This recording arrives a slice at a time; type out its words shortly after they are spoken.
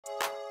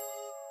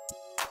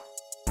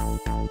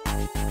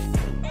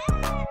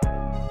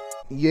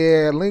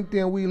Yeah,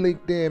 LinkedIn, we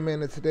LinkedIn,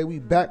 man, and today we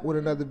back with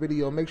another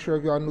video. Make sure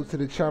if y'all new to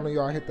the channel,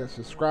 y'all hit that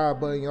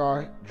subscribe button,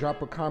 y'all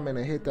drop a comment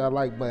and hit that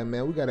like button,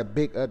 man. We got a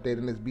big update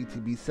in this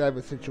BTB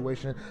Savage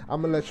situation.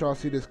 I'm gonna let y'all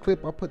see this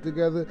clip I put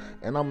together,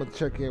 and I'm gonna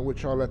check in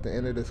with y'all at the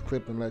end of this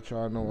clip and let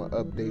y'all know and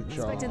update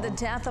y'all. Suspected the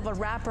death of a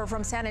rapper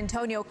from San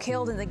Antonio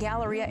killed in the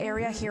Galleria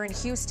area here in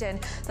Houston.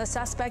 The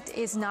suspect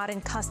is not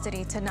in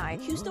custody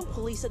tonight. Houston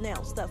police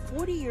announced that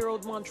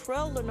 40-year-old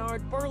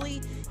Montrel Burley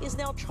is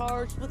now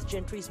charged with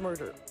Gentry's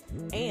murder.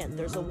 And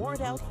there's a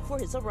warrant out for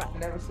his arrest.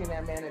 Never seen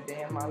that man a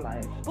day in my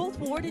life. Both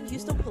Ward and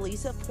Houston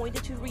police have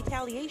pointed to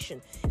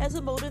retaliation as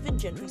a motive in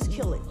Gentry's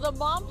killing. The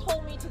mom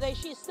told me today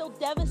she is still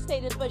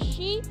devastated, but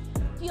she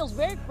feels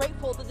very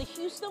grateful that the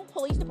Houston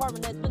Police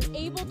Department has been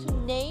able to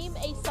name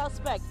a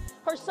suspect.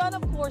 Her son,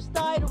 of course,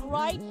 died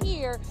right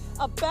here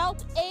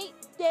about 8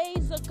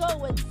 days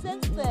ago, and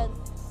since then,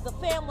 the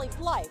family's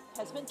life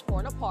has been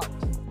torn apart.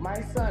 My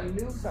son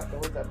knew something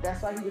was up.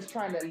 That's why he was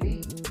trying to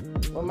leave.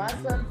 When my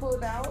son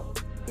pulled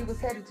out, he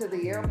was headed to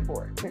the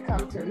airport to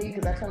come to me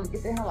because I told him,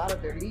 get the hell out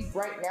of there. Leave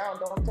right now.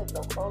 Don't take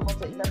no clothes.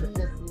 Don't take nothing.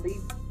 Just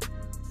leave,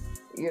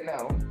 you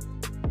know.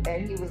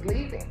 And he was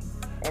leaving.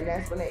 And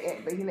that's when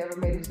but he never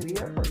made it to the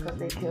airport because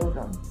they killed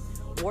him.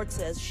 Ward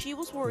says she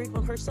was worried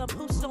when her son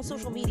posted on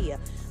social media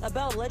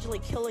about allegedly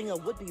killing a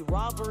would-be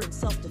robber in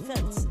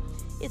self-defense.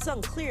 It's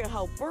unclear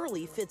how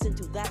Burley fits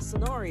into that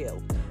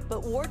scenario,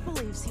 but Ward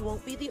believes he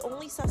won't be the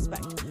only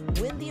suspect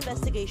when the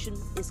investigation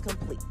is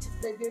complete.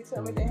 They did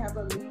tell me they have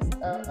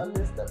a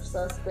list of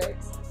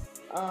suspects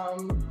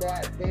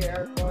that they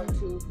are going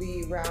to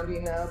be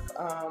rounding up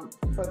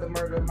for the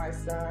murder of my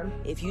son.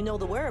 If you know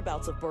the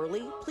whereabouts of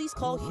Burley, please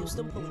call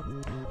Houston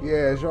Police.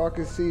 Yeah, as y'all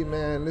can see,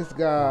 man, this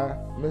guy,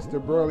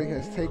 Mr. Burley,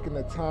 has taken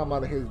the time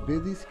out of his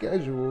busy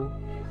schedule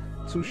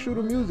to shoot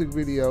a music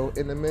video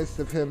in the midst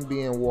of him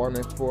being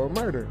wanted for a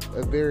murder,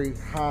 a very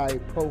high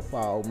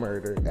profile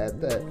murder at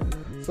that.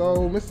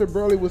 So Mr.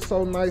 Burley was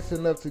so nice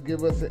enough to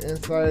give us an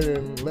insight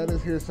and let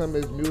us hear some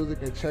of his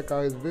music and check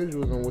out his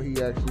visuals and what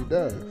he actually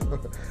does.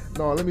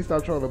 No, let me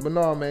stop trolling, but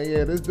no, man,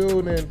 yeah, this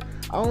dude, and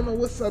I don't know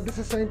what's up. This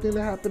is the same thing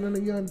that happened in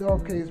the Young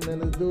Dolph case, man.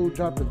 This dude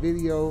dropped a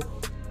video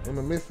in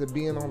the midst of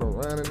being on the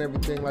run and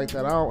everything like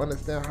that. I don't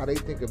understand how they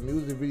think a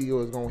music video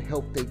is gonna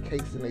help their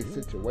case in their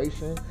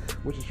situation,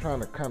 which is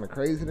kind of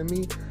crazy to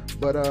me.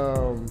 But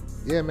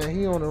yeah, man,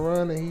 he on the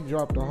run and he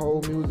dropped a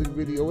whole music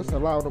video. It's a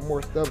lot of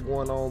more stuff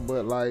going on,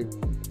 but like,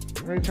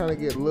 I ain't trying to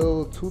get a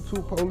little too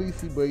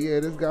policey, but yeah,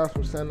 this guy's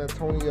from San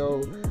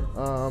Antonio.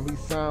 He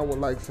signed with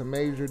like some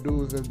major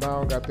dudes that's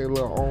down, got their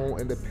little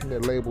own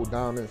independent label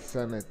down in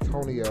San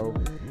Antonio.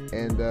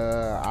 And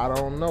I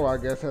don't know, I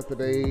guess after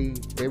they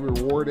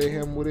rewarded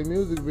him with a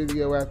music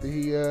video after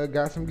he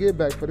got some get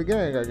back for the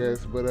gang, I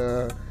guess.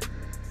 But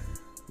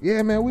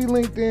yeah, man, we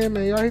LinkedIn,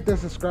 man. Y'all hit that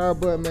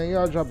subscribe button, man.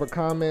 Y'all drop a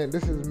comment.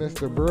 This is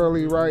Mr.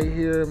 Burley right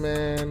here,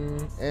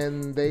 man.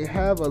 And they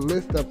have a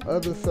list of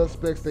other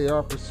suspects they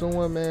are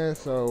pursuing, man.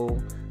 So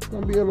it's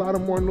gonna be a lot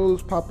of more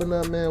news popping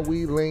up, man.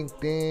 We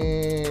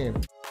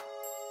LinkedIn.